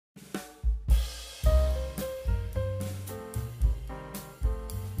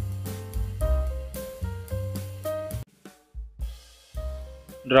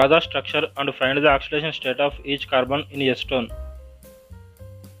Draw the structure and find the oxidation state of each carbon in acetone.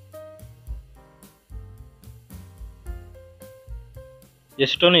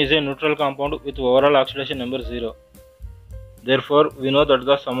 Acetone is a neutral compound with overall oxidation number 0. Therefore, we know that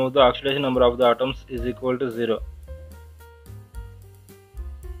the sum of the oxidation number of the atoms is equal to 0.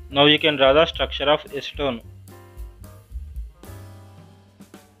 Now you can draw the structure of acetone.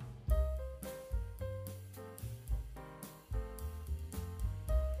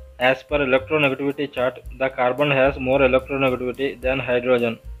 As per electronegativity chart, the carbon has more electronegativity than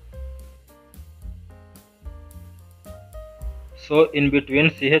hydrogen. So in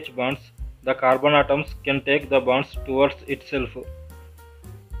between CH bonds, the carbon atoms can take the bonds towards itself.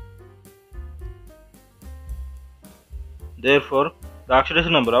 Therefore, the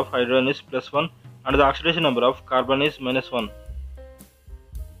oxidation number of hydrogen is +1 and the oxidation number of carbon is -1.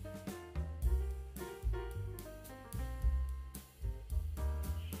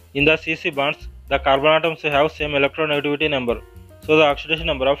 In the CC bonds, the carbon atoms have same electronegativity number, so the oxidation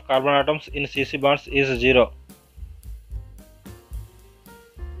number of carbon atoms in CC bonds is 0.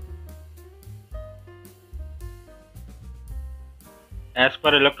 As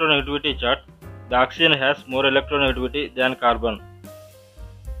per electronegativity chart, the oxygen has more electronegativity than carbon.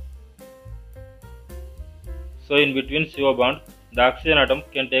 So in between CO bond, the oxygen atom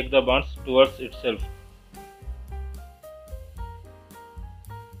can take the bonds towards itself.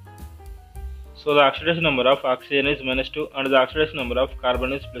 So the oxidation number of oxygen is -2 and the oxidation number of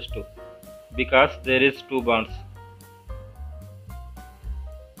carbon is +2 because there is 2 bonds.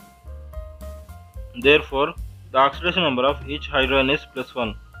 Therefore, the oxidation number of each hydrogen is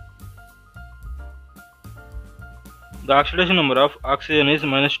 +1. The oxidation number of oxygen is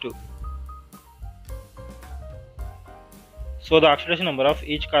 -2. So the oxidation number of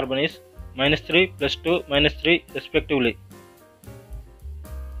each carbon is -3, +2, -3 respectively.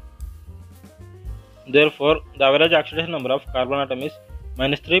 Therefore, the average oxidation number of carbon atom is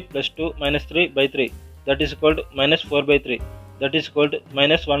 -3 +2 -3 by 3, that is equal to -4 by 3, that is equal to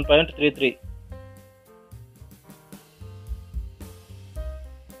 -1.33.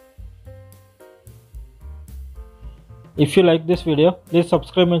 If you like this video, please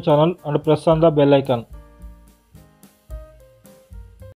subscribe my channel and press on the bell icon.